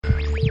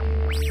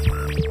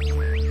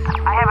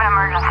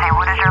emergency.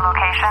 What is your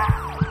location?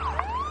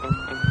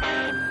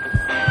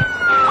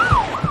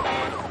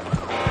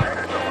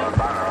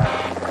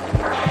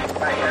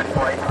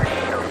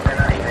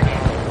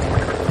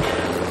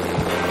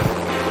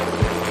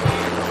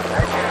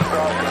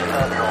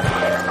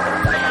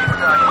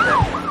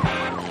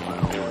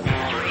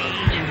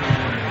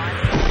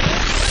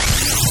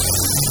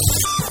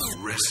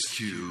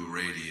 Rescue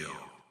Radio,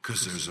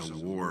 because there's a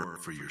war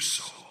for your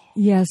soul.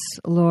 Yes,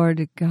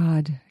 Lord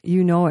God,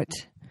 you know it.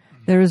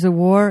 There is a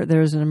war,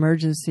 there is an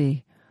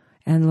emergency.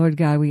 And Lord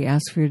God, we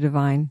ask for your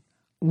divine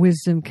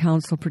wisdom,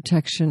 counsel,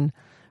 protection,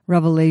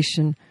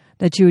 revelation,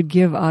 that you would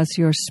give us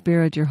your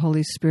Spirit, your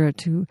Holy Spirit,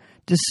 to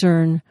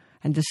discern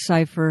and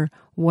decipher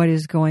what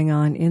is going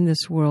on in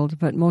this world,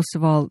 but most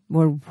of all,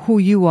 who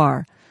you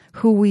are,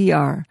 who we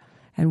are,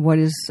 and what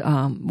is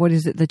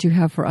it that you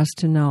have for us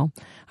to know.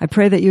 I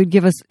pray that you would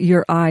give us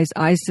your eyes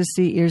to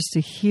see, ears to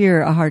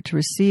hear, a heart to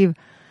receive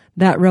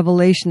that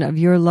revelation of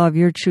your love,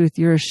 your truth,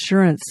 your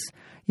assurance,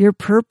 your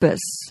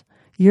purpose,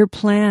 your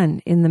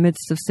plan in the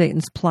midst of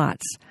Satan's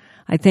plots.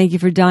 I thank you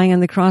for dying on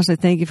the cross. I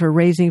thank you for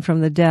raising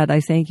from the dead. I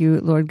thank you,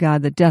 Lord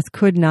God, that death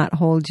could not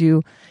hold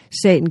you.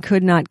 Satan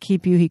could not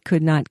keep you. He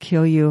could not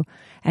kill you.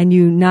 And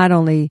you not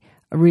only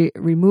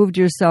removed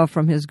yourself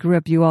from his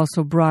grip, you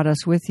also brought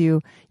us with you.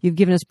 You've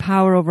given us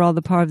power over all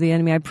the power of the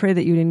enemy. I pray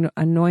that you'd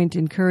anoint,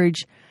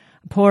 encourage,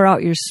 pour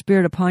out your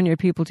Spirit upon your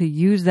people to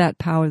use that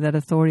power, that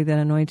authority, that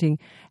anointing,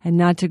 and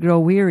not to grow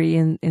weary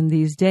in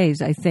these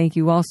days. I thank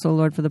you also,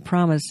 Lord, for the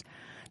promise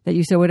that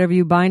you said, whatever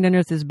you bind on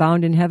earth is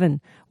bound in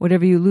heaven.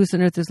 Whatever you loose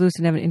on earth is loose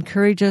in heaven.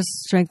 Encourage us,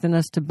 strengthen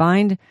us to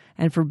bind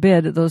and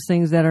forbid those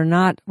things that are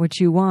not what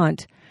you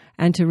want,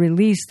 and to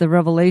release the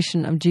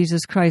revelation of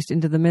Jesus Christ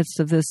into the midst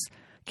of this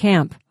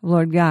camp,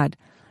 Lord God,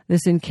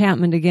 this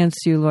encampment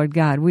against you, Lord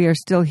God. We are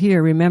still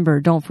here. Remember,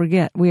 don't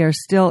forget, we are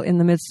still in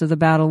the midst of the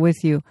battle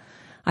with you.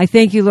 I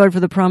thank you, Lord, for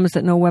the promise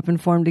that no weapon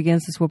formed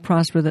against us will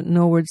prosper, that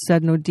no word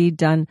said, no deed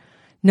done,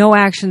 no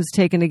actions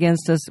taken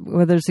against us,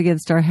 whether it's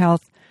against our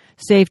health,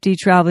 safety,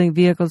 traveling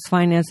vehicles,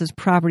 finances,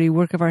 property,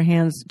 work of our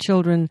hands,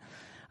 children,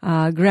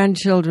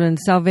 grandchildren,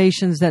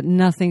 salvations, that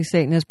nothing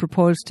Satan has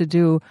proposed to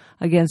do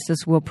against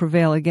us will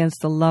prevail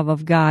against the love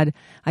of God.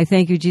 I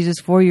thank you, Jesus,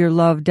 for your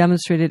love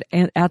demonstrated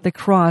at the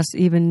cross,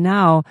 even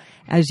now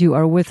as you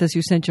are with us.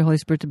 You sent your Holy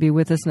Spirit to be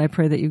with us, and I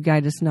pray that you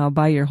guide us now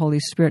by your Holy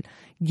Spirit.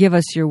 Give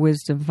us your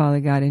wisdom, Father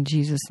God, in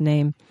Jesus'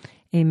 name.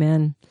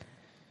 Amen.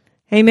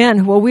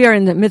 Amen. Well, we are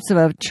in the midst of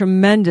a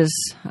tremendous,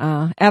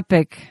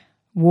 epic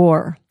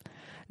war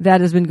that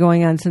has been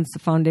going on since the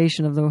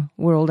foundation of the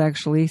world,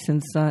 actually,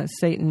 since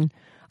Satan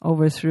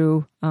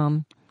overthrew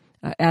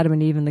Adam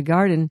and Eve in the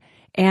garden.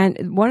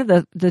 And one of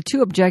the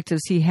two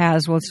objectives he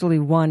has, well, it's really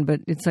one, but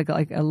it's like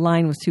a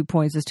line with 2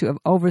 points, is to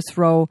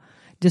overthrow,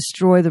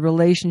 destroy the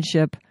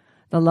relationship,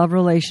 the love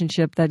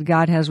relationship that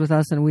God has with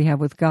us and we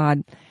have with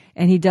God.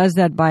 And he does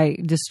that by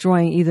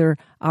destroying either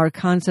our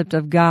concept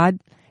of God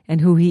and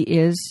who he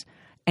is,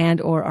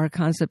 and or our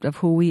concept of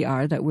who we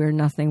are, that we're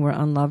nothing, we're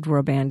unloved, we're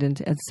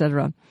abandoned,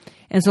 etc.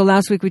 And so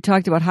last week we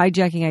talked about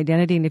hijacking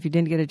identity, and if you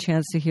didn't get a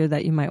chance to hear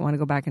that, you might want to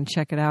go back and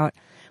check it out.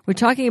 We're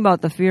talking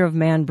about the fear of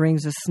man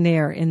brings a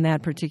snare in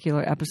that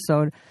particular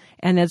episode,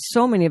 and that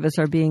so many of us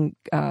are being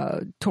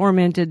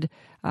tormented,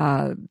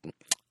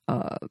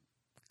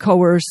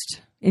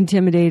 coerced,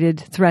 intimidated,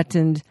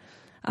 threatened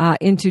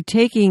into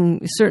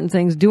taking certain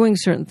things, doing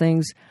certain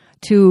things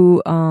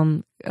to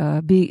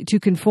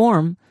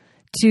conform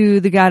to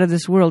the God of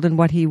this world and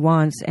what he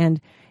wants.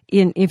 And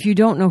if you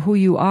don't know who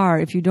you are,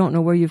 if you don't know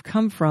where you've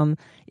come from,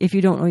 if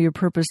you don't know your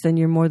purpose, then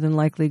you're more than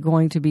likely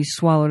going to be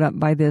swallowed up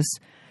by this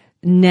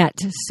net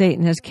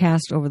Satan has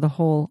cast over the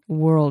whole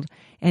world.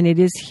 And it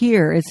is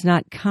here. It's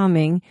not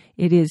coming.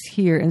 It is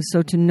here. And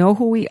so to know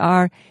who we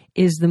are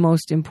is the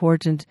most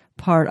important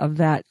part of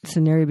that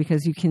scenario,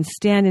 because you can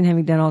stand in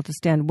having done all to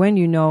stand when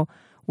you know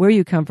where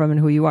you come from and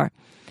who you are.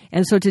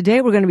 And so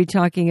today we're going to be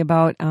talking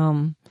about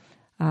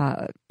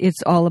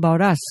it's all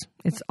about us.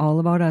 It's all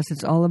about us.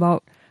 It's all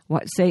about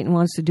what Satan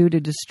wants to do to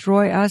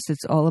destroy us.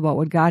 It's all about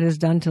what God has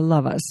done to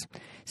love us.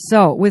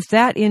 So with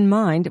that in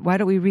mind, why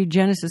don't we read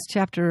Genesis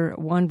chapter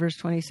 1, verse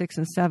 26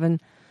 and 7,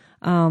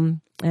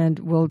 and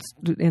we'll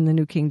do in the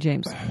New King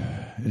James.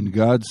 And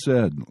God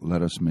said,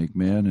 let us make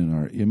man in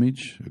our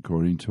image,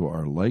 according to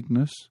our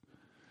likeness.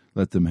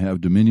 Let them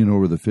have dominion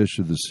over the fish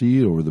of the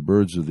sea, over the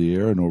birds of the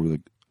air, and over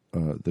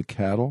the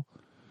cattle,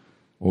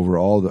 over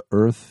all the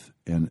earth,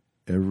 and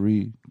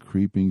every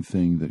creeping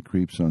thing that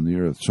creeps on the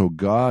earth. So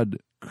God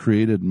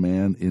created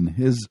man in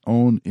his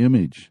own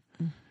image.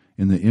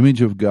 In the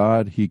image of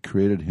God, he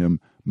created him,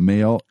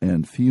 male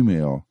and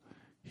female,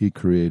 he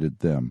created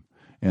them.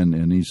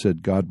 And he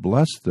said, God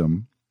blessed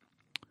them.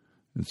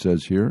 It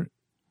says here,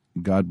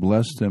 God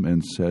blessed them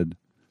and said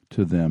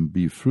to them,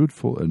 be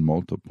fruitful and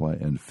multiply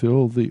and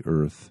fill the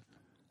earth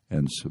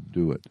and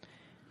subdue it.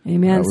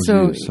 Amen. That was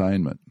the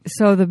assignment.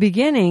 So the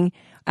beginning,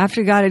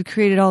 after God had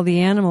created all the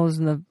animals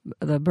and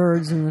the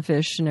birds and the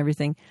fish and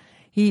everything,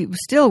 he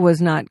still was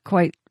not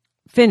quite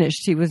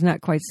finished. He was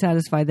not quite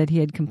satisfied that he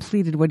had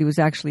completed what he was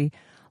actually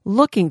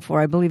looking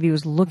for. I believe he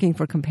was looking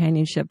for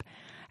companionship,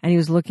 and he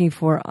was looking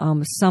for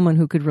someone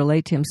who could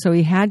relate to him. So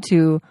he had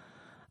to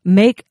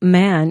make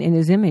man in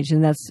his image,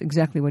 and that's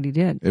exactly what he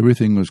did.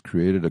 Everything was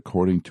created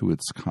according to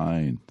its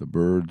kind. The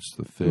birds,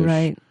 the fish,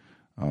 Right.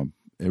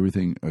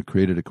 Everything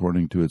created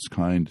according to its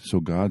kind.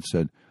 So God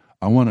said,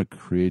 I want to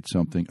create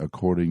something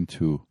according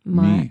to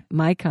me,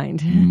 My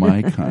kind.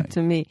 my kind.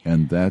 To me.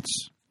 And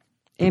that's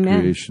the Amen.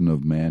 creation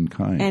of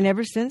mankind. And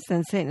ever since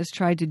then, Satan has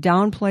tried to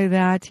downplay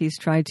that. He's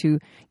tried to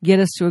get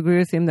us to agree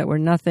with him that we're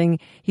nothing.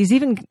 He's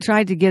even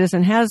tried to get us,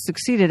 and has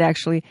succeeded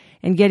actually,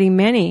 in getting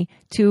many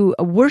to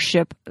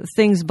worship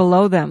things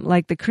below them,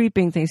 like the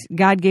creeping things.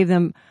 God gave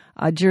them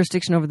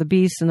jurisdiction over the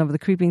beasts and over the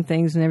creeping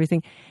things and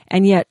everything.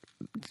 And yet,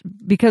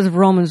 because of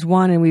Romans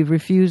 1, and we've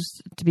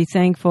refused to be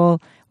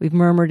thankful, we've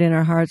murmured in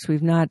our hearts,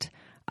 we've not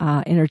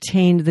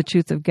entertained the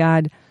truth of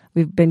God,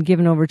 we've been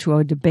given over to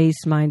a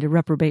debased mind, a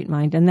reprobate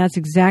mind. And that's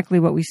exactly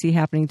what we see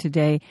happening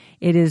today.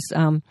 It is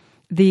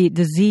the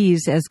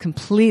disease has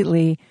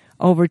completely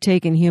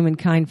overtaken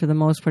humankind for the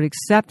most part,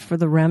 except for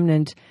the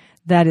remnant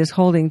that is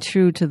holding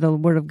true to the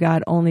Word of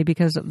God only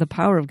because of the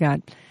power of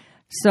God.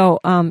 So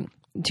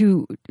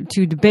to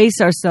debase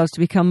ourselves,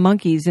 to become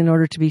monkeys in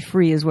order to be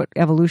free is what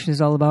evolution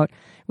is all about.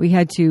 We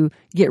had to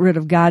get rid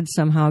of God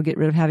somehow, get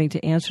rid of having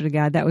to answer to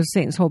God. That was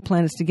Satan's whole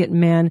plan, is to get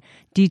man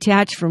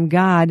detached from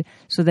God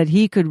so that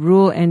he could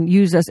rule and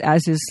use us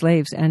as his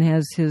slaves and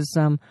as his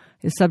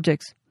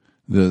subjects.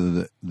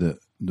 The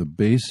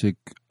basic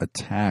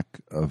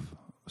attack of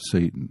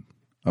Satan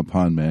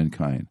upon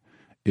mankind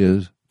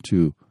is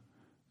to,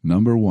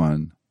 number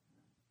one,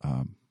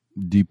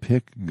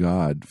 depict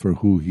God for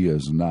who he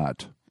is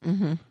not.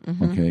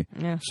 Okay,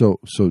 Yeah. so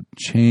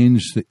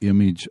change the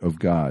image of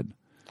God.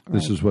 Right.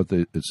 This is what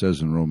it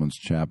says in Romans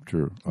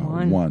chapter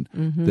 1.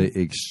 They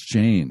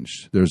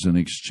exchanged. There's an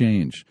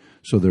exchange.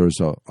 So there's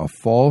a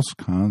false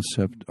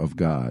concept of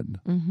God,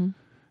 and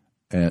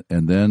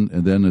then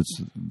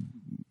it's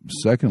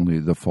secondly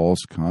the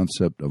false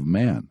concept of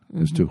man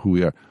as to who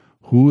we are.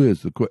 Who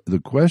is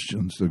the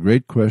questions, the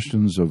great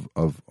questions of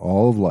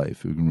all of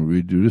life? We can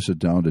reduce it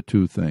down to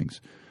two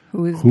things.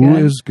 Who Who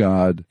is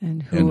God,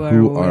 and who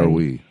are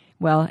we?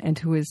 Well, and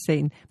who is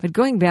Satan? But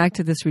going back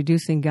to this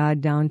reducing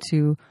God down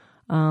to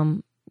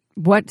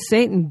what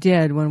Satan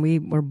did when we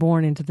were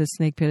born into the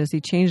snake pit is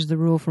he changed the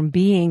rule from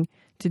being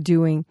to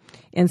doing.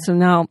 And so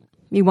now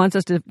he wants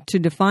us to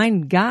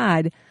define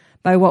God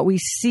by what we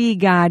see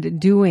God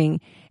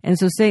doing. And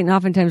so Satan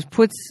oftentimes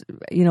puts,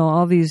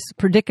 all these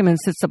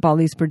predicaments, sets up all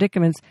these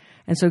predicaments.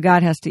 And so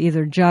God has to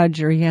either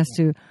judge, or he has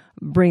to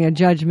bring a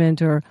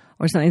judgment or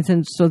something.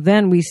 And so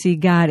then we see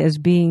God as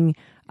being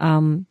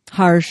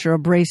harsh or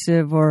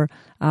abrasive or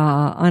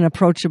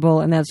unapproachable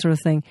and that sort of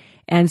thing.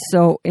 And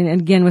so, and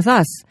again with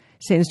us,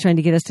 Satan's trying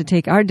to get us to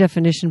take our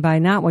definition by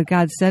not what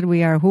God said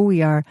we are, who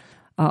we are,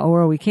 or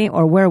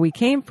where we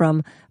came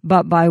from,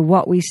 but by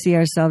what we see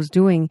ourselves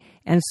doing.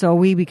 And so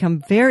we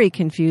become very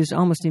confused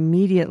almost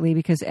immediately,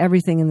 because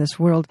everything in this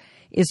world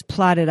is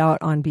plotted out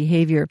on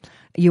behavior.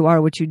 You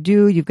are what you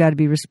do. You've got to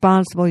be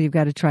responsible. You've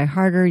got to try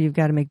harder. You've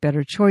got to make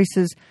better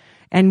choices.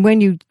 And when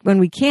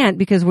we can't,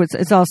 because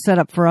it's all set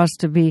up for us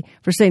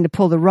for Satan to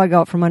pull the rug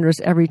out from under us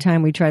every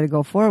time we try to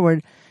go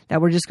forward,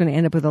 that we're just going to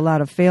end up with a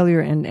lot of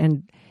failure,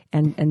 and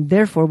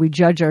therefore we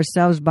judge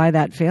ourselves by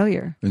that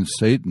failure. And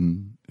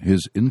Satan,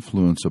 his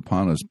influence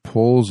upon us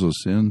pulls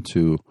us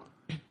into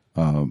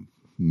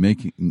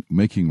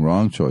making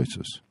wrong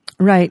choices.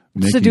 Right.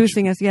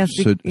 Seducing us, yes.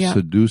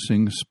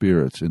 Seducing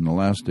spirits. In the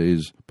last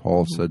days,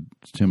 Paul said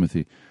to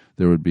Timothy,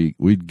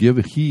 we'd give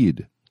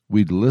heed,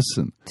 we'd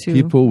listen.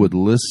 People would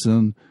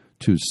listen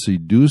to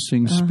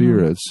seducing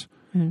spirits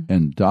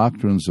and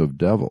doctrines of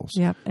devils.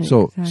 Yep,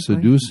 so exactly.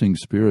 Seducing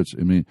spirits,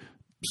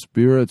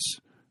 spirits,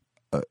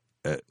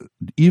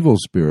 evil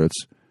spirits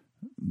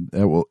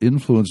that will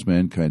influence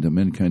mankind, that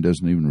mankind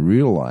doesn't even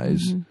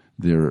realize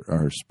there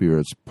are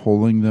spirits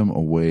pulling them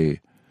away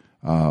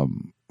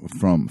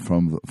from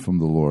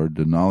the Lord,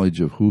 the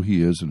knowledge of who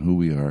he is and who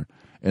we are,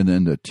 and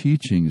then the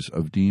teachings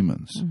of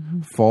demons,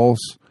 false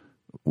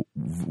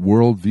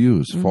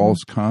worldviews,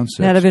 false concepts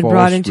that have been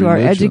brought into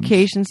religions. our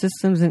education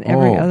systems and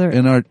every other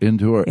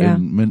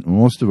in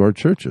most of our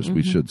churches,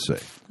 we should say.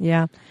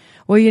 Yeah.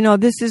 Well,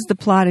 this is the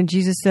plot, and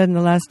Jesus said in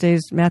the last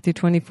days, Matthew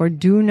 24,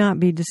 do not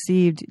be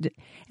deceived.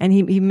 And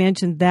he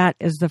mentioned that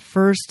as the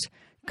first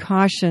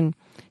caution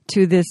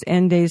to this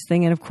end days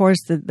thing. And of course,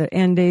 the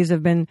end days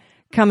have been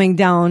coming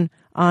down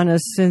on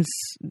us since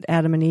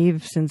Adam and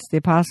Eve, since the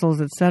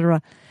apostles,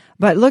 etc.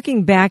 But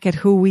looking back at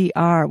who we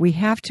are, we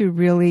have to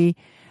really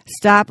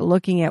stop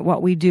looking at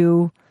what we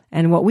do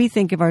and what we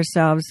think of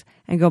ourselves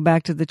and go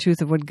back to the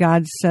truth of what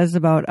God says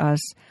about us.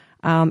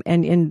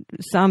 And in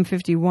Psalm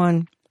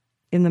 51,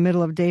 in the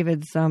middle of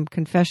David's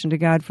confession to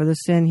God for the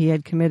sin he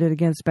had committed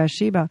against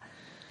Bathsheba,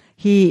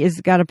 he has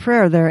got a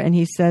prayer there, and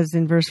he says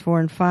in verse 4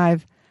 and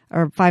 5,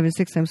 or 5 and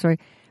 6,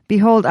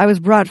 Behold, I was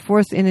brought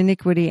forth in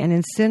iniquity, and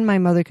in sin my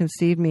mother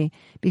conceived me.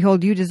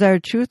 Behold, you desire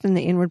truth in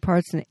the inward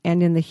parts,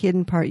 and in the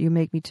hidden part you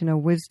make me to know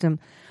wisdom.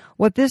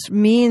 what this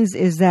means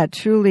is that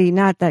truly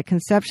not that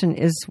conception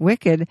is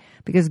wicked,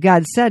 because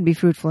God said, be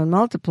fruitful and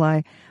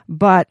multiply,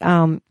 but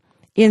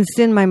in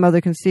sin my mother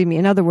conceived me.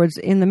 In other words,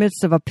 in the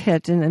midst of a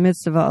pit, in the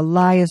midst of a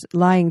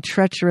lying,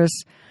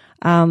 treacherous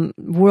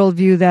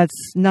worldview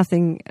that's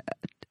nothing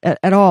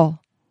at all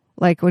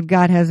like what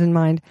God has in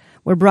mind,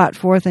 we're brought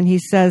forth, and he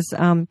says,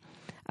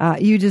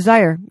 you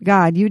desire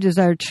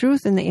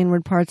truth in the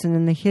inward parts, and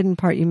in the hidden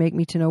part you make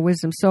me to know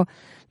wisdom. So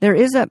there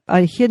is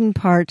a hidden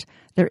part,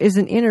 there is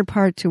an inner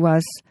part to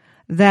us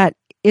that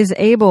is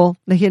able,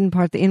 the hidden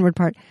part, the inward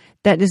part,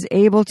 that is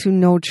able to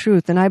know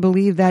truth. And I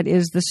believe that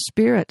is the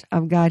Spirit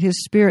of God.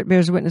 His Spirit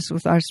bears witness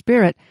with our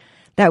spirit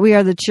that we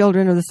are the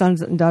children or the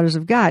sons and daughters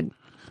of God.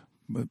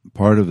 But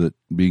part of it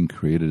being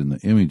created in the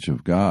image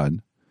of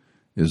God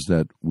is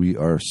that we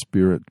are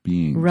spirit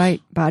beings.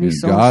 Right, body, and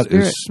soul, God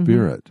spirit. is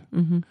spirit.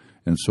 Mm-hmm.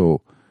 And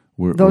so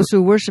those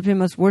who worship him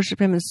must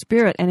worship him in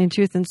spirit and in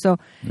truth. And so,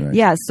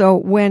 right. So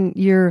when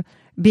you're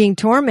being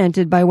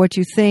tormented by what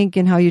you think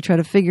and how you try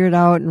to figure it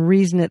out and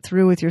reason it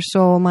through with your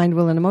soul, mind,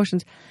 will, and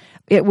emotions,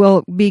 it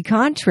will be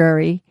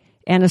contrary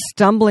and a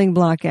stumbling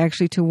block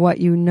actually to what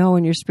you know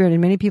in your spirit.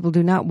 And many people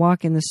do not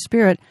walk in the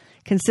Spirit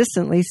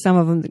consistently. Some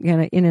of them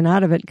kind of in and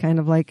out of it, kind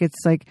of like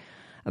it's like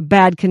a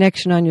bad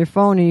connection on your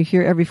phone and you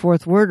hear every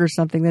fourth word or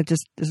something. That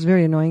just is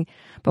very annoying.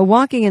 But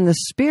walking in the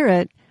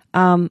Spirit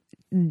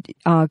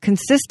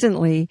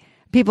consistently,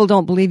 people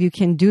don't believe you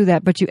can do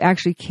that, but you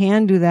actually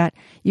can do that.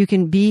 You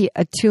can be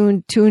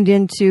tuned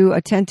into,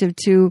 attentive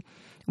to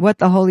what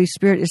the Holy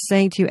Spirit is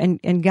saying to you.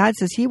 And God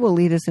says he will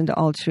lead us into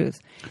all truth.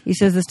 He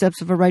says the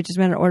steps of a righteous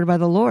man are ordered by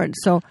the Lord.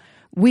 So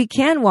we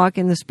can walk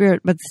in the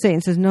Spirit, but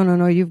Satan says,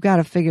 no, you've got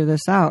to figure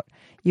this out.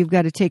 You've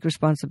got to take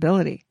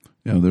responsibility.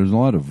 Yeah, there's a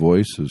lot of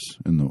voices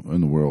in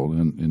the world,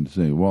 and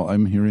say, well,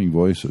 I'm hearing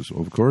voices.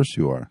 Well, of course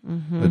you are.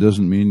 Mm-hmm. That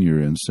doesn't mean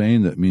you're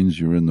insane. That means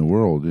you're in the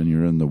world and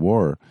you're in the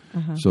war.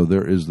 Uh-huh. So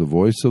there is the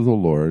voice of the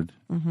Lord.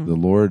 Mm-hmm. The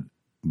Lord,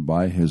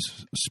 by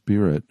his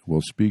Spirit,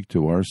 will speak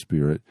to our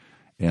spirit,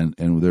 and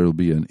there will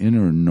be an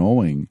inner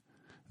knowing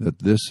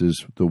that this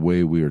is the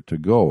way we are to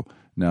go.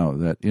 Now,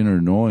 that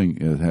inner knowing,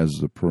 it has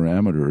the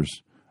parameters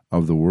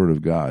of the Word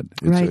of God.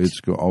 It's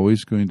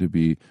always going to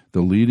be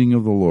the leading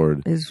of the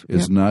Lord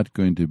is not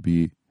going to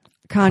be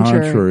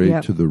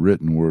contrary to the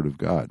written Word of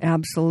God.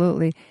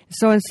 Absolutely.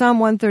 So in Psalm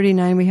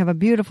 139, we have a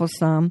beautiful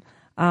psalm,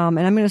 and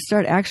I'm going to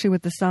start actually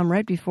with the psalm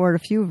right before it, a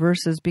few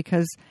verses,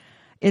 because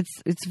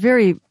it's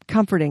very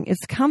comforting.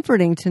 It's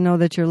comforting to know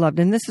that you're loved,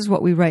 and this is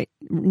what we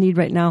need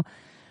right now.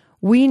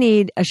 We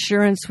need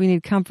assurance, we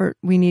need comfort,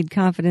 we need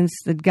confidence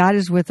that God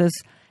is with us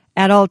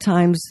at all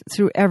times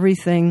through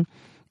everything.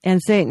 And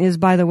Satan is,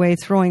 by the way,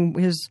 throwing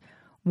his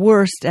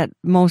worst at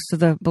most of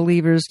the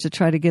believers to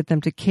try to get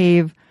them to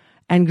cave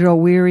and grow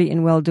weary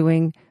in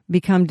well-doing,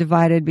 become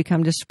divided,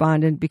 become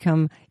despondent,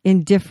 become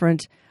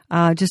indifferent,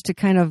 just to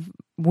kind of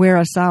wear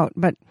us out.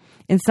 But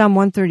in Psalm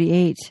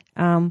 138,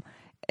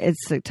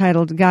 it's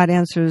titled, God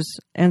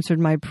Answered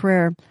My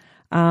Prayer.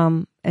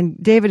 And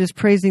David is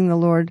praising the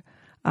Lord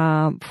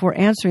for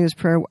answering his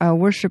prayer.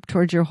 Worship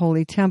towards your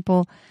holy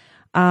temple.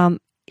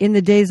 In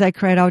the days I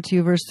cried out to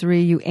you, verse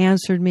 3, you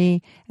answered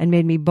me and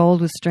made me bold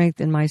with strength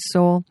in my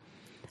soul.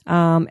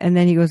 And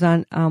then he goes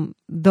on,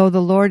 though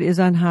the Lord is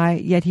on high,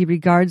 yet he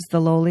regards the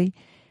lowly,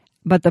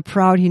 but the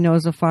proud he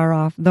knows afar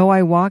off. Though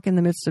I walk in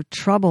the midst of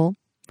trouble,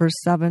 verse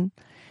 7,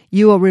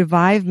 you will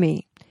revive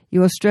me. You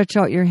will stretch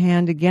out your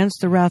hand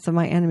against the wrath of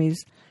my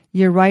enemies.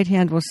 Your right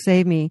hand will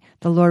save me.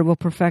 The Lord will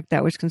perfect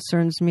that which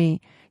concerns me.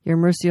 Your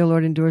mercy, O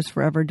Lord, endures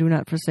forever. Do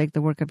not forsake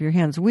the work of your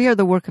hands. We are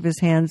the work of his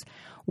hands.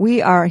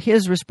 We are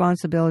his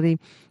responsibility.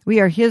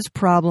 We are his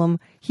problem.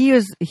 He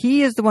is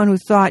the one who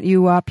thought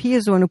you up. He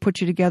is the one who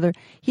put you together.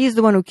 He is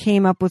the one who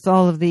came up with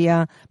all of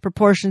the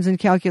proportions and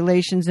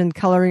calculations and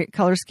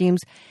color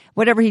schemes.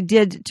 Whatever he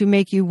did to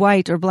make you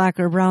white or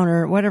black or brown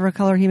or whatever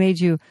color he made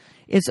you,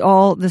 it's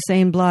all the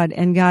same blood.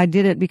 And God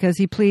did it because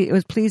it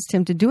was pleased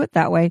him to do it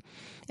that way.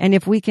 And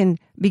if we can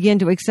begin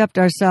to accept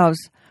ourselves,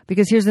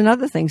 because here's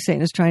another thing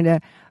Satan is trying to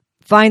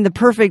find the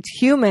perfect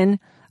human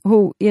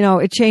who,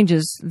 it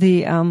changes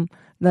the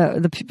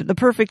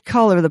perfect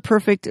color, the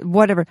perfect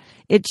whatever.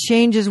 It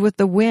changes with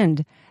the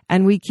wind,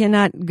 and we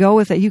cannot go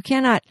with it. You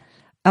cannot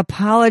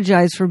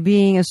apologize for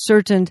being a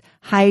certain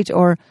height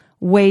or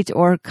weight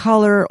or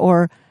color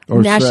or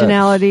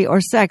nationality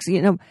or sex.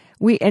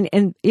 We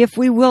and if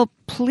we will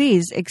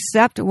please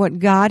accept what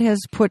God has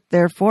put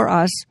there for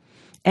us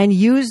and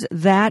use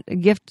that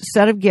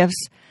set of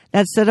gifts,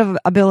 that set of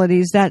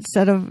abilities, that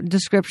set of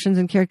descriptions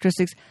and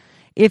characteristics.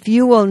 If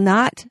you will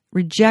not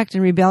reject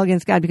and rebel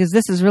against God, because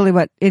this is really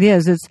what it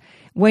is. It's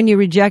when you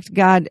reject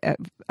God,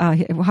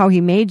 how he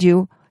made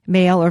you,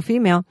 male or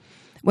female,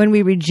 when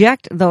we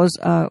reject those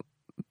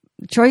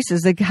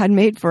choices that God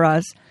made for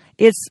us,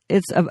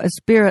 it's a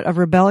spirit of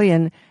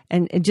rebellion.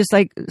 And just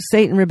like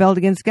Satan rebelled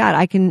against God,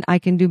 I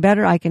can do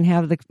better. I can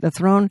have the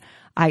throne.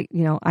 I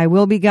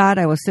will be God.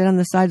 I will sit on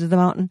the sides of the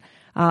mountain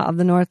of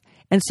the north.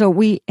 And so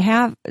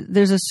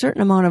there's a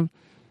certain amount of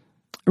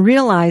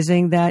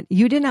realizing that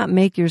you did not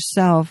make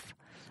yourself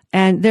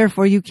And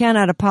therefore, you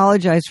cannot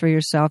apologize for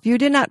yourself. You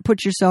did not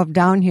put yourself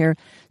down here,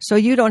 so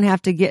you don't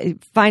have to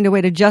find a way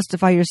to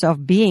justify yourself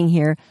being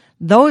here.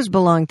 Those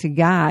belong to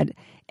God.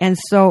 And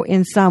so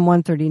in Psalm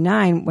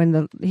 139,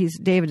 when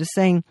David is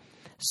saying,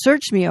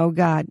 search me, O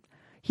God,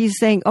 he's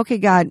saying, okay,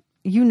 God,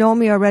 you know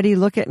me already.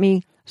 Look at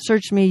me.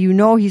 Search me. You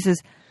know, he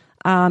says,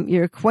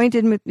 you're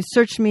acquainted with me.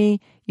 Search me.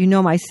 You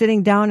know my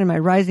sitting down and my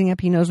rising up.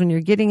 He knows when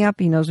you're getting up.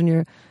 He knows when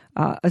you're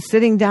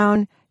sitting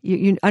down.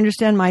 You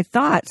understand my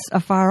thoughts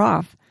afar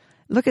off.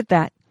 Look at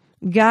that.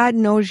 God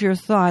knows your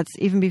thoughts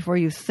even before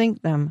you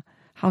think them.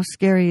 How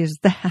scary is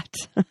that?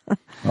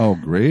 How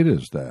great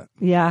is that?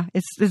 Yeah,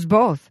 it's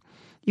both.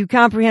 You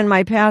comprehend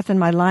my path and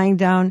my lying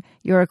down.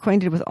 You're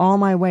acquainted with all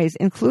my ways,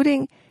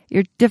 including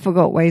your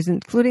difficult ways,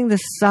 including the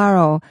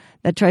sorrow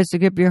that tries to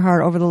grip your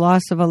heart over the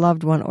loss of a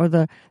loved one, or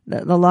the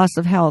loss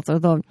of health, or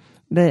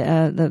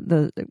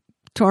the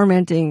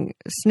tormenting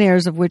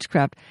snares of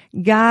witchcraft.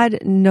 God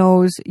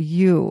knows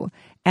you.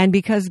 And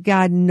because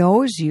God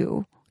knows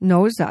you,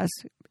 knows us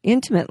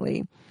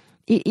intimately,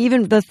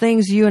 even the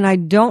things you and I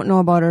don't know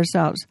about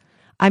ourselves.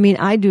 I mean,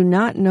 I do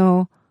not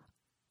know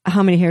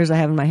how many hairs I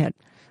have in my head.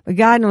 But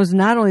God knows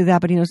not only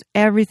that, but he knows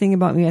everything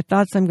about me. The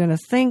thoughts I'm going to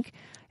think,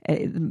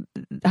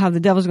 how the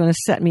devil's going to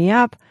set me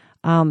up,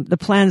 the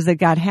plans that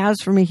God has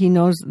for me, he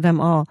knows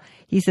them all.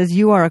 He says,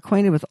 you are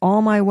acquainted with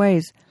all my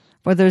ways,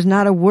 for there's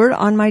not a word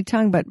on my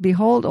tongue, but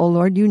behold, O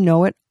Lord, you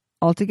know it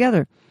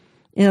altogether.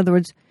 In other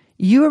words,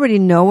 you already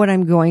know what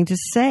I'm going to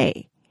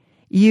say.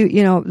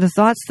 You know, the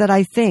thoughts that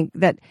I think,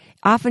 that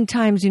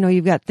oftentimes,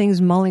 you've got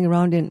things mulling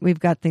around we've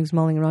got things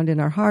mulling around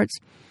in our hearts,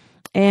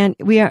 and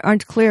we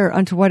aren't clear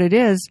unto what it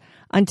is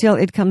until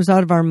it comes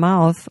out of our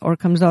mouth or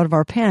comes out of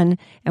our pen,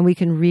 and we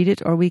can read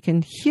it or we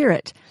can hear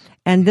it.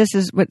 And this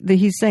is what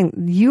he's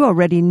saying. You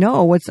already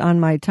know what's on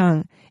my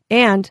tongue.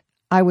 And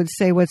I would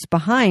say what's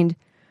behind,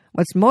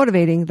 what's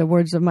motivating the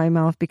words of my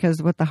mouth,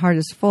 because what the heart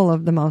is full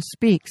of, the mouth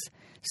speaks.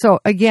 So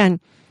again,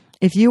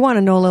 if you want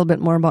to know a little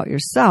bit more about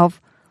yourself,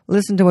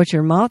 listen to what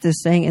your mouth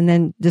is saying, and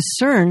then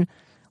discern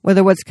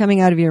whether what's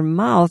coming out of your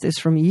mouth is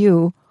from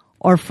you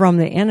or from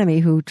the enemy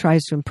who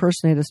tries to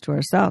impersonate us to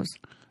ourselves.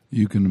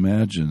 You can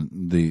imagine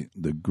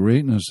the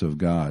greatness of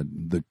God,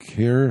 the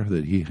care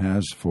that he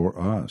has for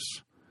us.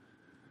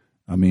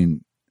 I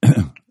mean,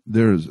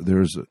 there's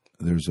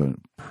a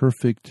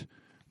perfect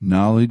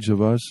knowledge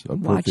of us, a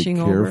perfect Watching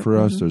care over. for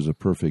us. There's a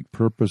perfect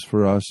purpose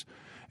for us.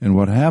 And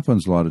what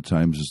happens a lot of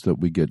times is that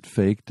we get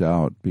faked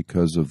out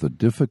because of the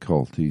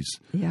difficulties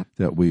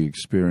that we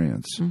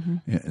experience,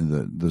 and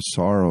the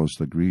sorrows,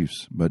 the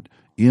griefs. But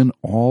in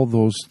all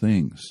those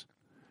things,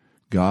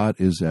 God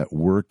is at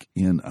work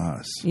in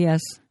us.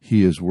 Yes.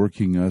 He is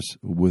working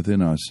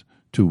within us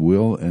to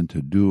will and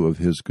to do of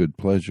his good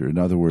pleasure. In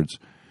other words,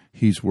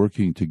 he's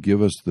working to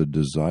give us the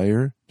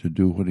desire to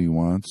do what he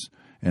wants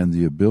and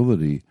the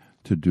ability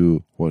to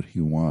do what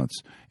he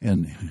wants.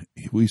 And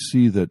we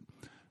see that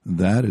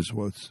is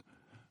what's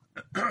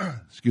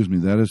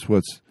that is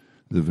what's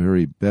the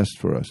very best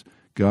for us.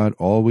 God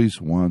always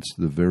wants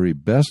the very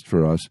best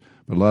for us,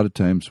 but a lot of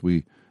times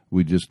we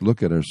just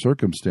look at our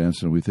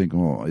circumstance and we think,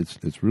 oh,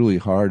 it's really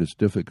hard, it's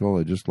difficult,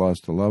 I just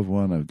lost a loved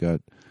one, I've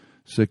got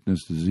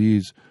sickness,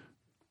 disease.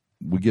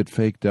 We get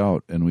faked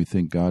out and we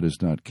think God is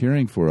not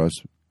caring for us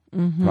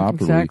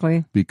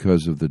properly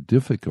because of the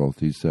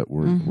difficulties that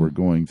we're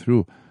going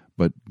through.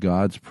 But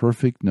God's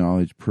perfect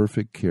knowledge,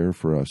 perfect care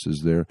for us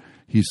is there.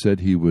 He said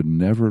he would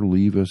never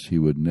leave us. He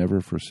would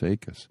never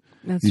forsake us.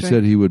 He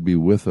said he would be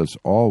with us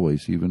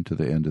always, even to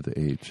the end of the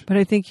age. But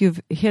I think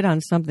you've hit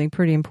on something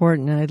pretty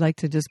important, and I'd like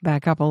to just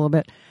back up a little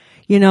bit.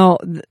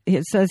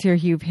 It says here,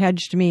 you've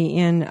hedged me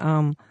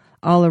in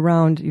all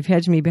around. You've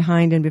hedged me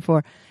behind and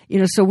before.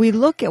 So we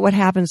look at what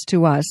happens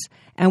to us,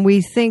 and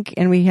we think,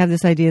 and we have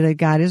this idea that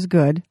God is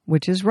good,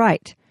 which is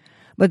right.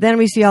 But then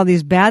we see all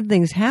these bad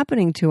things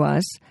happening to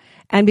us,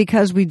 and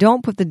because we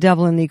don't put the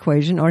devil in the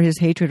equation or his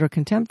hatred or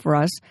contempt for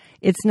us,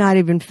 it's not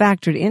even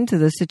factored into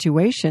the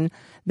situation.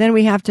 Then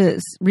we have to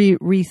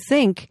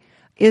rethink,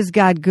 is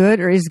God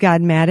good or is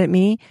God mad at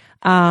me?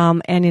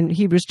 And in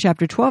Hebrews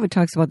chapter 12, it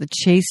talks about the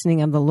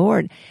chastening of the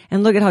Lord.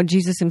 And look at how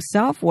Jesus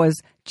himself was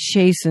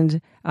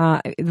chastened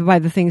by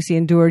the things he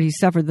endured. He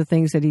suffered the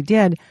things that he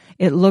did.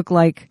 It looked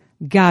like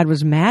God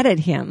was mad at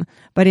him.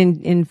 But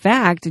in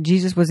fact,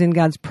 Jesus was in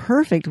God's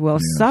perfect will,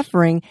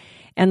 suffering,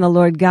 and the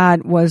Lord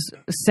God was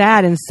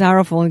sad and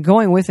sorrowful and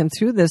going with him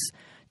through this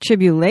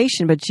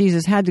tribulation. But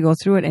Jesus had to go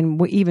through it,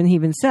 and he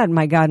even said,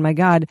 my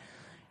God,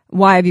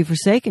 why have you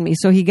forsaken me?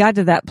 So he got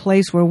to that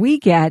place where we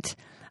get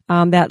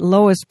that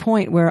lowest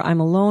point where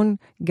I'm alone,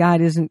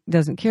 God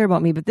doesn't care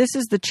about me. But this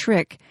is the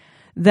trick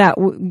that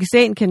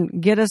Satan can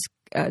get us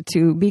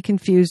to be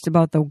confused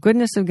about the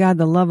goodness of God,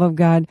 the love of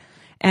God.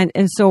 And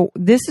so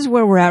this is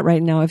where we're at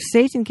right now. If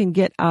Satan can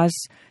get us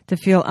to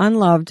feel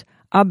unloved,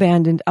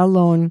 abandoned,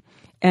 alone,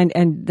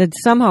 and that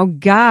somehow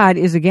God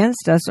is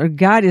against us or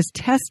God is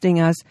testing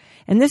us,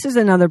 and this is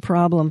another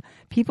problem.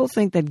 People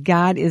think that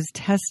God is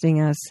testing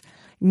us.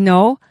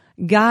 No,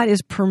 God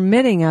is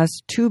permitting us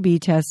to be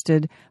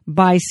tested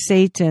by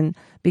Satan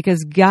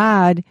because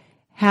God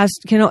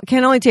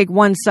can only take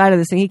one side of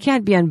this thing. He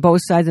can't be on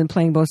both sides and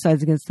playing both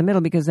sides against the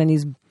middle, because then he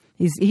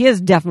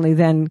is definitely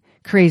then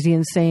crazy,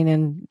 insane,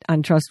 and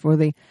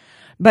untrustworthy.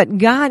 But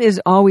God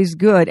is always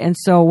good, and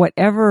so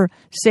whatever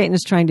Satan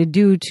is trying to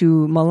do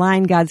to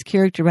malign God's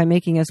character by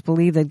making us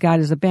believe that God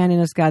has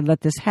abandoned us, God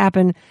let this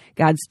happen,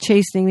 God's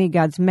chastening me,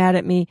 God's mad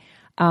at me,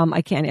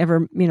 I can't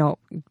ever,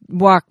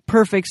 walk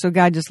perfect, so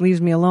God just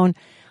leaves me alone.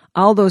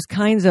 All those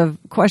kinds of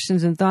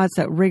questions and thoughts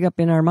that rig up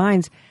in our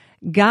minds,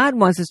 God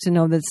wants us to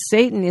know that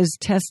Satan is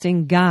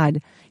testing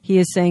God. He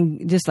is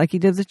saying, just like he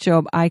did with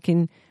Job, I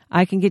can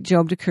get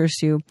Job to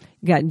curse you.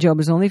 Job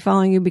is only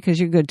following you because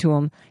you're good to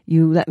him.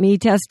 You let me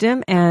test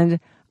him,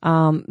 and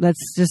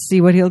let's just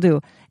see what he'll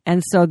do.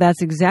 And so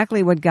that's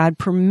exactly what God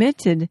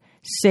permitted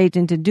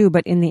Satan to do.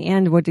 But in the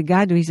end, what did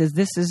God do? He says,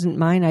 this isn't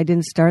mine. I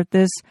didn't start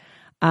this.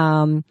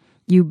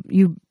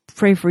 You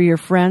pray for your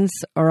friends,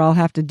 or I'll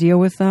have to deal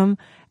with them.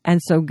 And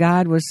so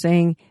God was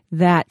saying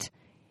that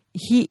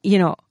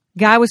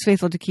God was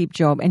faithful to keep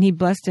Job, and he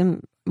blessed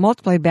him,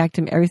 multiplied back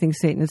to him everything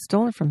Satan had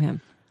stolen from him.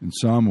 In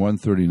Psalm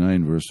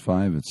 139, verse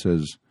 5, it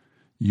says,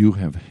 you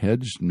have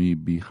hedged me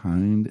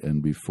behind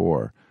and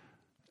before,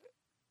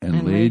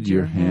 and laid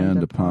your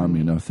hand upon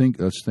me. Now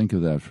let's think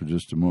of that for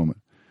just a moment.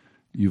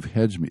 You've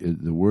hedged me.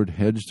 The word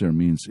hedged there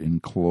means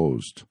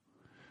enclosed.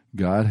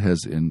 God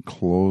has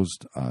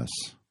enclosed us.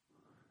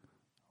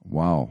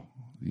 Wow.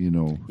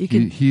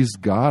 He's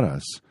got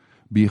us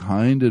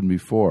behind and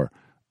before.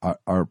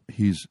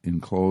 He's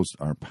enclosed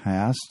our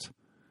past,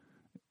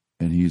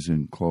 and he's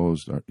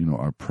enclosed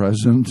our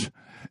present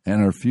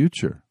and our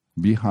future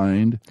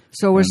behind.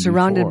 So we're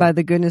surrounded by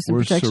the goodness and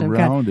protection of God. We're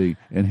surrounding,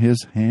 and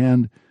his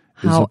hand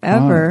is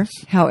upon us.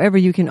 However,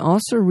 you can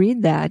also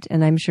read that,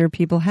 and I'm sure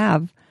people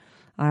have.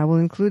 I will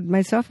include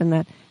myself in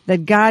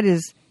that God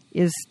is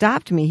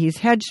stopped me. He's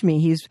hedged me.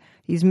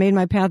 He's made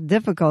my path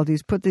difficult.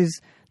 He's put this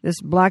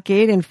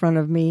blockade in front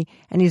of me,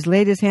 and he's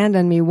laid his hand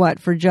on me,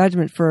 for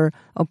judgment, for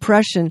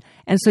oppression.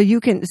 And so you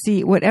can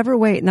see whatever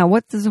way. Now,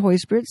 what does the Holy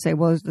Spirit say?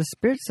 Well, the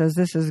Spirit says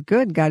this is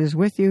good. God is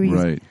with you.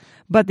 Right.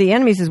 But the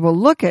enemy says,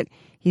 well,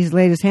 he's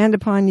laid his hand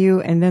upon you.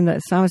 And then the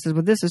psalmist says,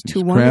 well, this is too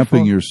wonderful.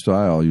 Cramping your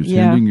style. He's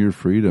ending your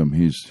freedom.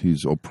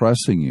 He's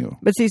oppressing you.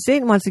 But see,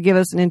 Satan wants to give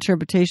us an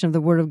interpretation of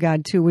the Word of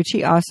God too, which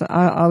he also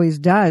always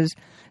does.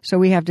 So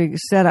we have to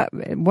set up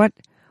what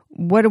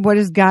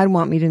does God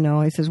want me to know?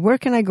 He says, where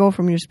can I go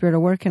from your Spirit, or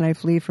where can I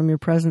flee from your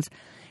presence?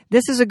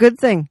 This is a good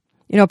thing.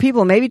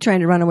 People may be trying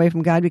to run away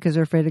from God because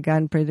they're afraid of God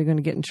and afraid they're going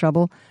to get in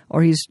trouble,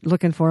 or he's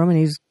looking for them and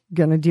he's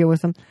going to deal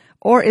with them.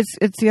 Or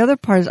it's the other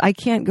part is I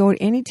can't go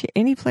to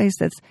any place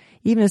that's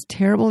even as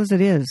terrible as it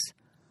is,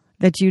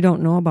 that you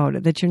don't know about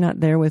it, that you're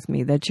not there with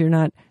me, that you're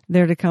not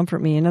there to comfort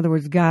me. In other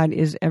words, God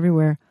is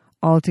everywhere,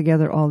 all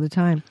together, all the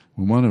time.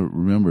 We want to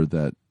remember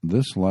that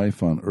this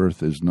life on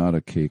earth is not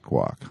a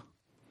cakewalk.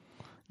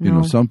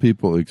 No. Some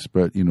people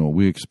expect,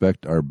 we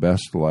expect our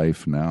best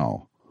life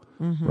now,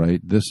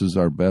 right? This is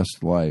our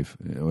best life.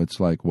 It's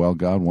like, well,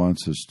 God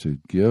wants us to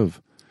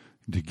give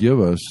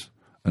us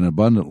an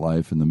abundant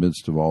life in the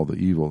midst of all the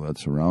evil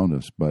that's around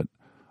us. But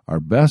our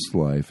best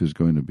life is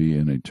going to be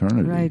in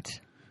eternity.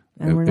 Right.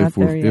 And we're not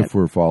there yet. If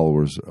we're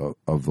followers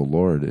of the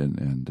Lord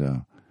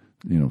and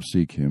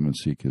seek him and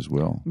seek his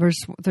will.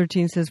 Verse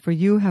 13 says, for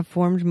you have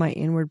formed my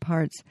inward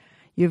parts.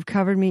 You have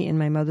covered me in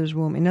my mother's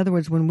womb. In other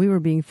words, when we were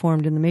being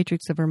formed in the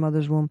matrix of our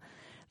mother's womb,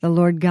 the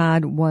Lord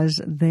God was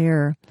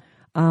there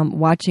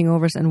watching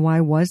over us. And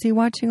why was he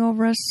watching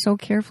over us so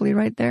carefully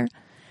right there?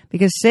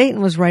 Because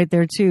Satan was right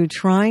there too,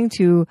 trying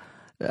to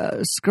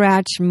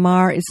scratch,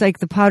 mar. It's like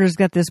the potter's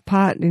got this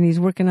pot and he's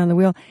working on the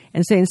wheel,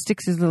 and Satan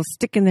sticks his little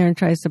stick in there and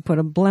tries to put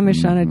a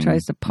blemish on it,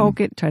 tries to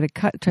poke it,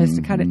 tries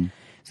to cut it.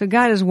 So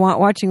God is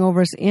watching over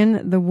us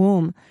in the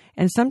womb.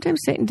 And sometimes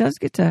Satan does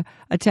get to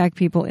attack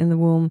people in the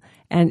womb.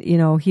 And,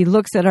 he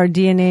looks at our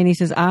DNA and he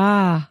says,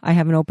 I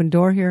have an open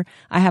door here.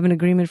 I have an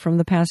agreement from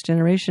the past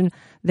generation.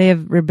 They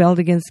have rebelled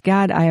against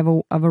God. I have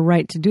a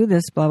right to do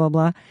this, blah, blah,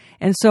 blah.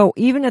 And so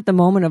even at the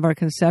moment of our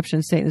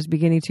conception, Satan is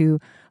beginning to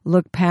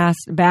look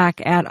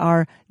back at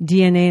our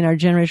DNA and our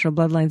generational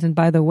bloodlines. And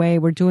by the way,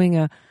 we're doing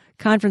a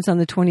conference on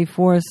the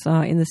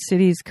 24th in the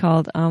cities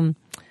called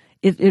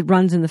It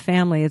runs in the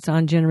family. It's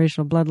on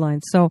generational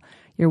bloodlines. So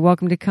you're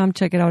welcome to come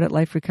check it out at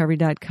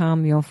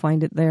liferecovery.com. You'll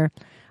find it there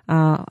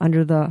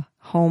under the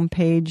home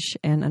page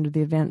and under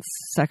the events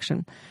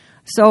section.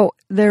 So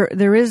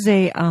there is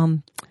a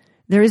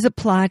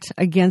plot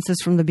against us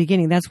from the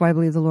beginning. That's why I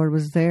believe the Lord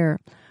was there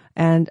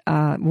and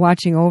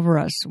watching over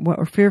us.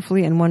 We're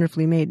fearfully and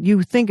wonderfully made.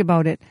 You think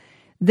about it.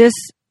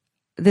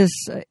 Satan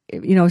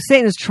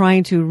is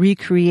trying to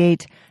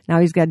recreate. Now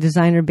he's got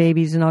designer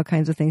babies and all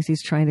kinds of things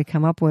he's trying to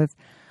come up with.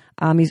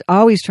 He's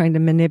always trying to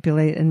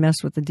manipulate and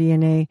mess with the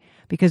DNA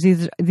because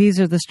these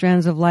are the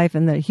strands of life,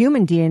 and the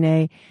human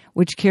DNA,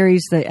 which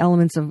carries the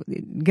elements of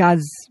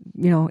God's,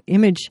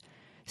 image.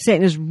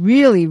 Satan is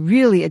really,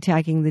 really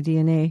attacking the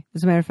DNA.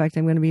 As a matter of fact,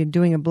 I'm going to be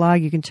doing a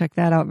blog. You can check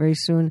that out very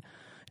soon,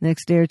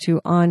 next day or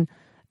two, on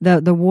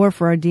the war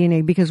for our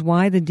DNA. Because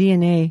why? The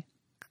DNA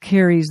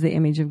carries the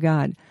image of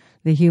God,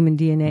 the human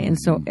DNA, and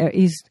so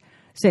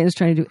Satan's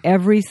trying to do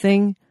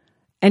everything,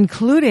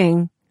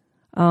 including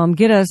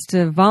get us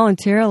to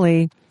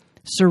voluntarily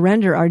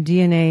surrender our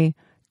DNA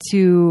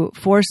to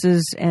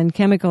forces and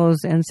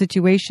chemicals and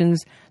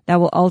situations that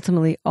will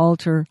ultimately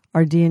alter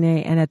our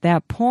DNA. And at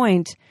that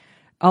point,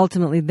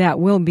 ultimately, that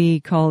will be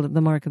called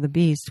the mark of the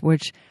beast,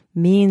 which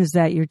means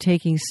that you're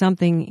taking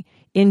something,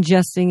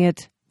 ingesting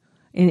it,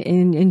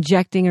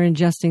 injecting or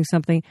ingesting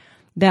something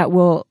that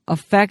will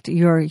affect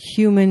your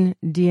human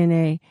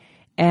DNA,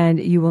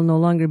 and you will no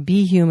longer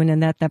be human.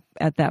 And at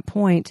that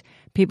point,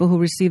 people who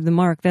receive the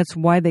mark, that's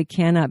why they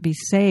cannot be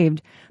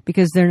saved,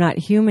 because they're not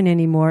human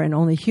anymore, and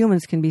only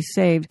humans can be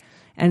saved.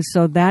 And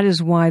so that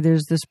is why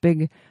there's this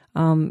big,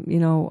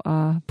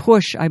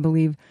 push, I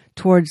believe,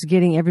 towards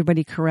getting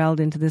everybody corralled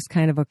into this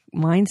kind of a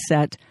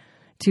mindset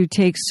to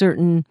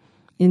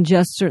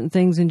ingest certain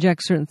things,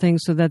 inject certain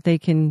things so that they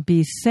can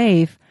be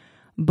safe.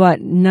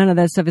 But none of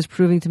that stuff is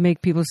proving to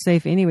make people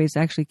safe anyway. It's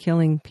actually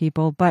killing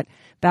people. But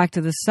back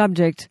to the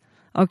subject.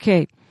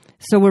 Okay,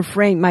 so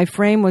my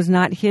frame was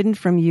not hidden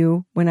from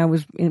you when I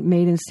was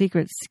made in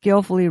secret,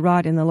 skillfully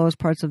wrought in the lowest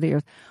parts of the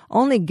earth.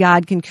 Only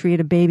God can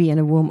create a baby in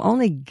a womb.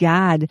 Only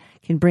God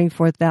can bring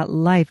forth that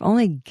life.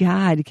 Only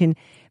God can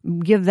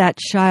give that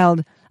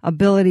child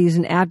abilities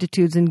and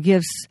aptitudes and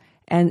gifts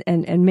and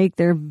make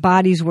their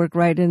bodies work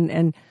right.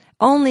 And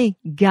only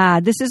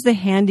God. This is the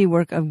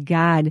handiwork of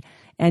God.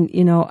 And,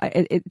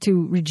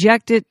 to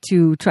reject it,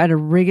 to try to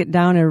rig it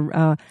down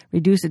or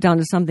reduce it down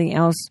to something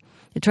else,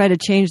 to try to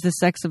change the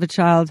sex of a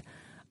child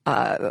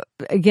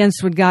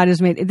against what God has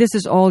made. This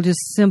is all just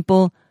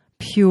simple,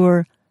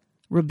 pure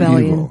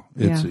rebellion. Evil.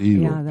 It's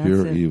evil,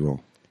 pure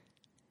evil.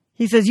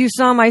 He says, "You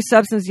saw my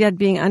substance yet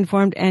being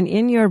unformed, and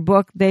in your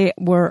book they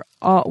were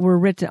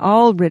written.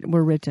 All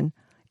were written.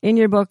 In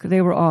your book they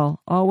were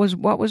all. All was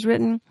what was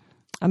written?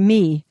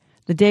 Me.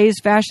 The days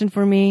fashioned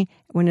for me,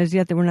 when as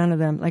yet there were none of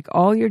them." Like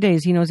all your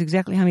days, he knows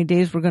exactly how many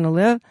days we're going to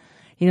live.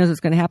 He knows what's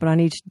going to happen on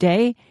each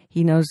day.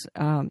 He knows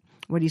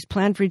what he's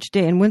planned for each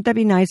day. And wouldn't that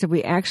be nice if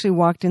we actually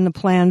walked in the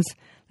plans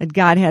that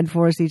God had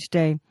for us each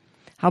day?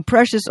 "How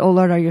precious, O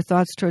Lord, are your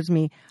thoughts towards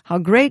me. How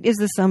great is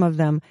the sum of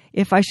them.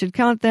 If I should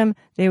count them,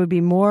 they would be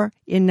more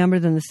in number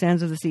than the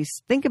sands of the sea."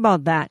 Think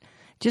about that.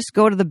 Just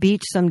go to the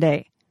beach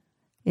someday.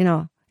 We're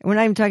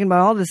not even talking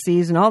about all the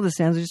seas and all the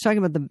sands. We're just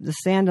talking about the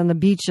sand on the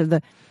beach of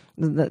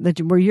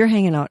where you're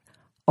hanging out.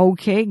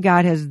 Okay,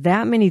 God has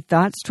that many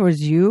thoughts towards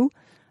you,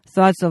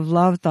 thoughts of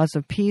love, thoughts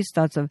of peace,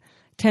 thoughts of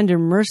tender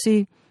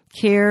mercy,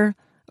 care,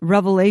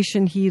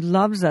 revelation. He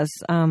loves us.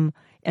 And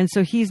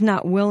so he's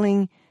not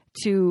willing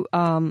to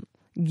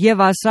give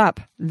us up.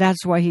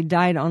 That's why he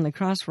died on the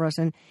cross for us.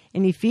 And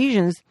in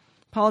Ephesians,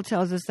 Paul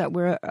tells us that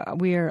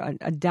we are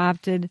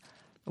adopted,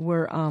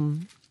 we're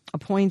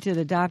appointed,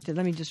 adopted.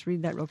 Let me just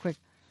read that real quick.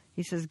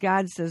 He says,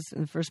 God says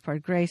in the first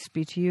part, "Grace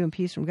be to you and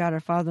peace from God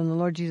our Father and the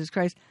Lord Jesus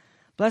Christ.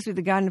 Blessed be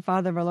the God and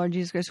Father of our Lord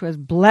Jesus Christ, who has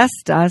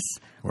blessed us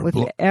with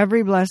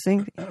every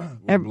blessing."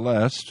 We're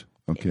blessed,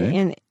 okay.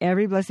 In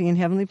every blessing in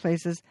heavenly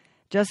places,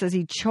 just as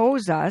he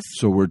chose us.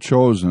 So we're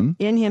chosen.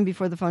 In him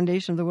before the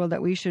foundation of the world,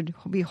 that we should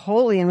be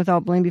holy and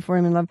without blame before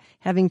him in love,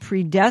 having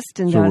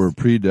predestined us. So we're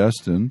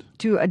predestined.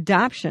 To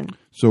adoption.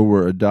 So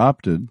we're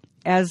adopted.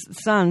 As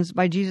sons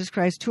by Jesus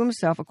Christ to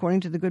himself, according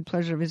to the good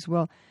pleasure of his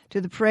will,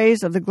 to the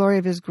praise of the glory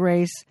of his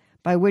grace,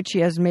 by which he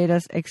has made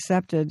us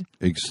accepted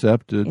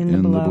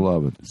in the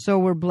beloved. So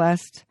we're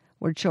blessed,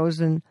 we're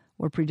chosen,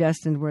 we're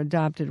predestined, we're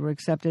adopted, we're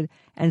accepted,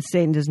 and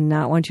Satan does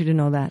not want you to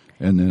know that.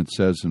 And then it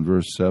says in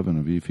verse 7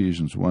 of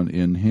Ephesians 1,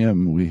 "In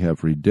him we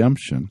have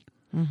redemption."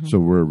 Mm-hmm. So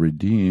we're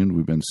redeemed,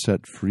 we've been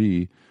set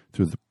free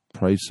through the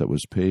price that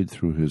was paid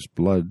through his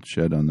blood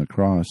shed on the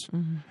cross,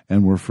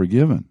 and we're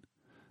forgiven.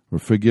 We're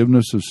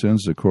forgiveness of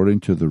sins according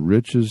to the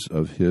riches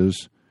of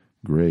his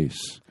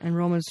grace. And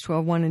Romans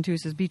 12:1 and 2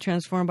 says, "Be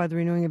transformed by the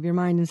renewing of your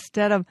mind."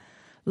 Instead of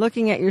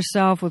looking at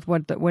yourself with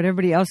what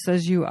everybody else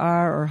says you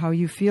are or how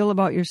you feel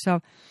about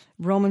yourself,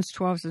 Romans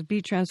 12 says,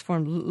 "Be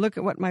transformed. Look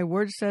at what my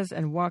word says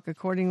and walk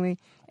accordingly,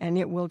 and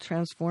it will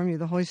transform you."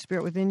 The Holy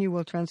Spirit within you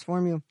will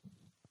transform you.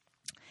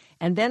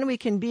 And then we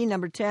can be,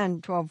 number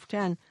 10,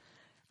 12:10,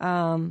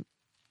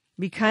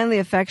 be kindly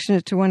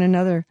affectionate to one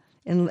another,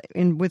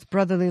 with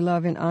brotherly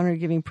love and honor,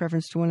 giving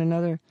preference to one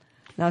another.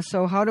 Now,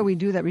 so how do we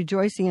do that?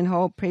 Rejoicing in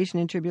hope,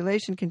 patient in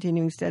tribulation,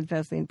 continuing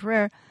steadfastly in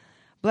prayer.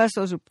 Bless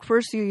those who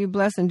pursue you,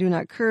 bless and do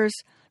not curse.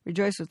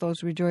 Rejoice with those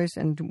who rejoice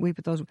and weep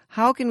with those.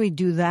 How can we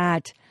do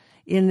that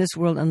in this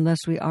world unless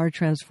we are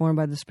transformed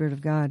by the Spirit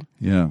of God?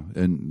 Yeah,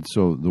 and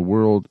so the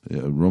world,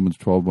 Romans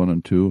 12:1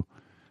 and 2,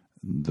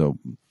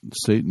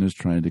 Satan is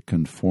trying to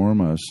conform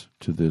us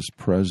to this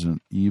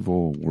present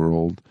evil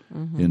world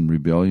in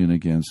rebellion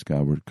against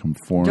God. We're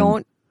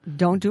conformed.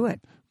 Don't do it.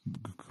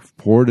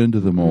 Poured into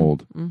the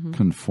mold,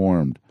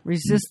 conformed.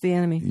 Resist the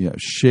enemy. Yeah,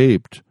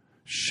 shaped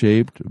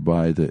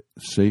by the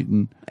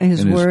Satan and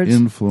his words,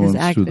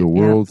 influence through the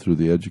world, through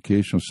the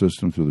educational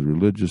system, through the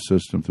religious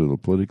system, through the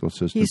political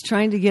system. He's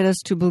trying to get us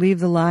to believe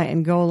the lie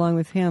and go along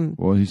with him.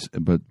 Well,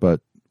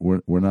 but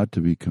we're not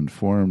to be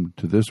conformed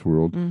to this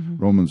world.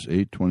 Romans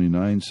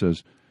 8:29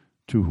 says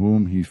to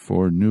whom he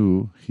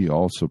foreknew, he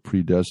also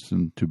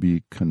predestined to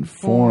be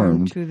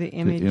conformed to the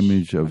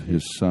image of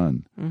his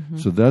Son.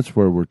 So that's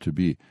where we're to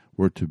be.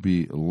 We're to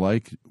be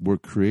like, we're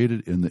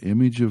created in the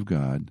image of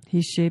God.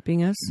 He's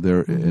shaping us.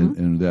 There,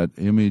 and that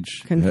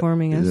image,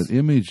 Conforming us. That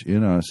image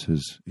in us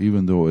is,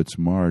 even though it's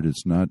marred,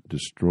 it's not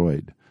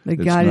destroyed. That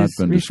It's God not is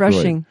been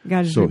refreshing. destroyed.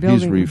 God is so rebuilding.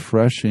 he's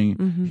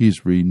refreshing.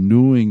 He's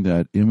renewing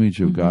that image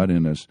of God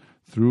in us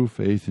through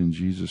faith in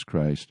Jesus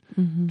Christ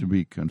to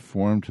be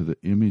conformed to the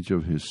image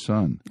of his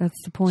Son.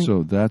 That's the point.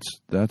 So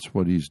that's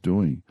what he's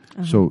doing.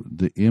 So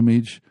the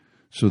image,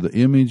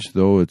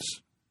 though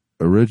it's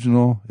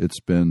original, it's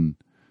been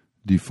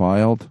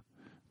defiled,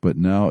 but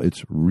now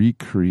it's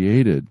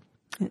recreated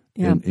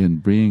in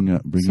bringing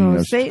us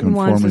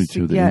conformity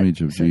to the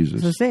image of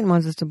Jesus. So Satan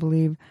wants us to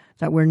believe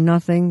that we're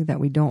nothing, that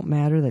we don't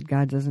matter, that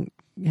God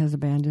has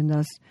abandoned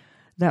us,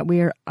 that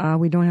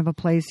we don't have a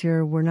place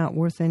here, we're not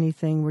worth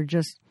anything, we're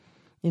just,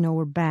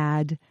 we're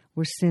bad,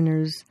 we're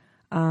sinners.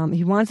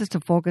 He wants us to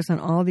focus on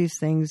all these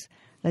things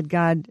that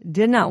God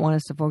did not want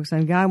us to focus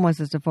on. God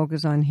wants us to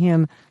focus on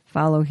him,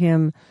 follow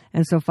him.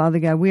 And so, Father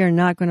God, we are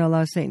not going to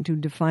allow Satan to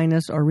define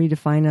us or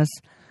redefine us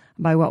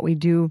by what we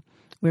do.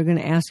 We're going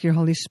to ask your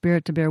Holy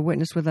Spirit to bear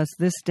witness with us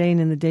this day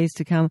and in the days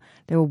to come.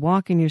 They will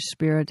walk in your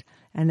Spirit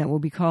and that will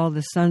be called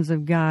the sons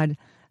of God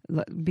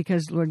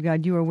because, Lord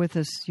God, you are with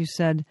us. You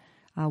said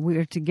we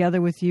are together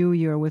with you.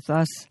 You are with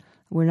us.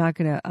 We're not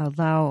going to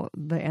allow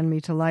the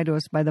enemy to lie to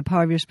us. By the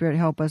power of your Spirit,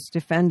 help us,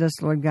 defend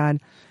us, Lord God.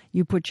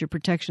 You put your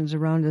protections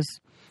around us.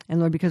 And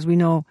Lord, because we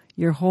know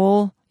your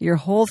whole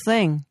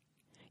thing,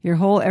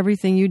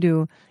 everything you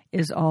do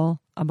is all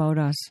about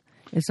us.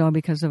 It's all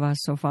because of us.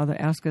 So, Father,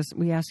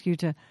 we ask you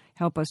to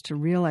help us to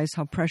realize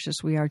how precious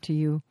we are to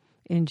you.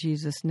 In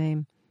Jesus'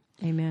 name,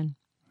 amen.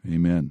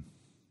 Amen.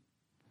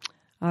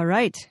 All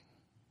right.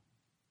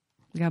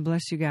 God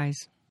bless you guys.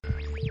 I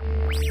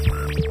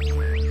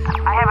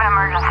have an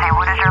emergency.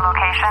 What is your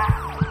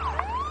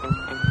location?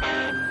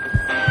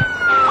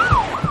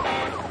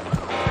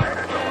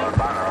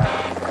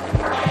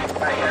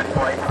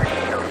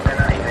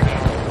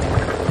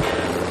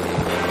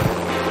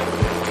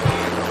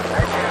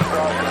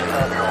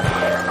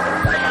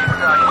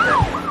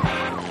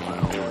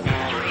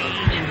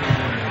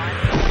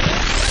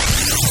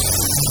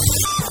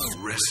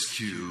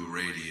 Rescue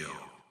Radio,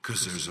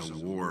 because there's a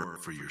war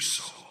for your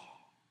soul.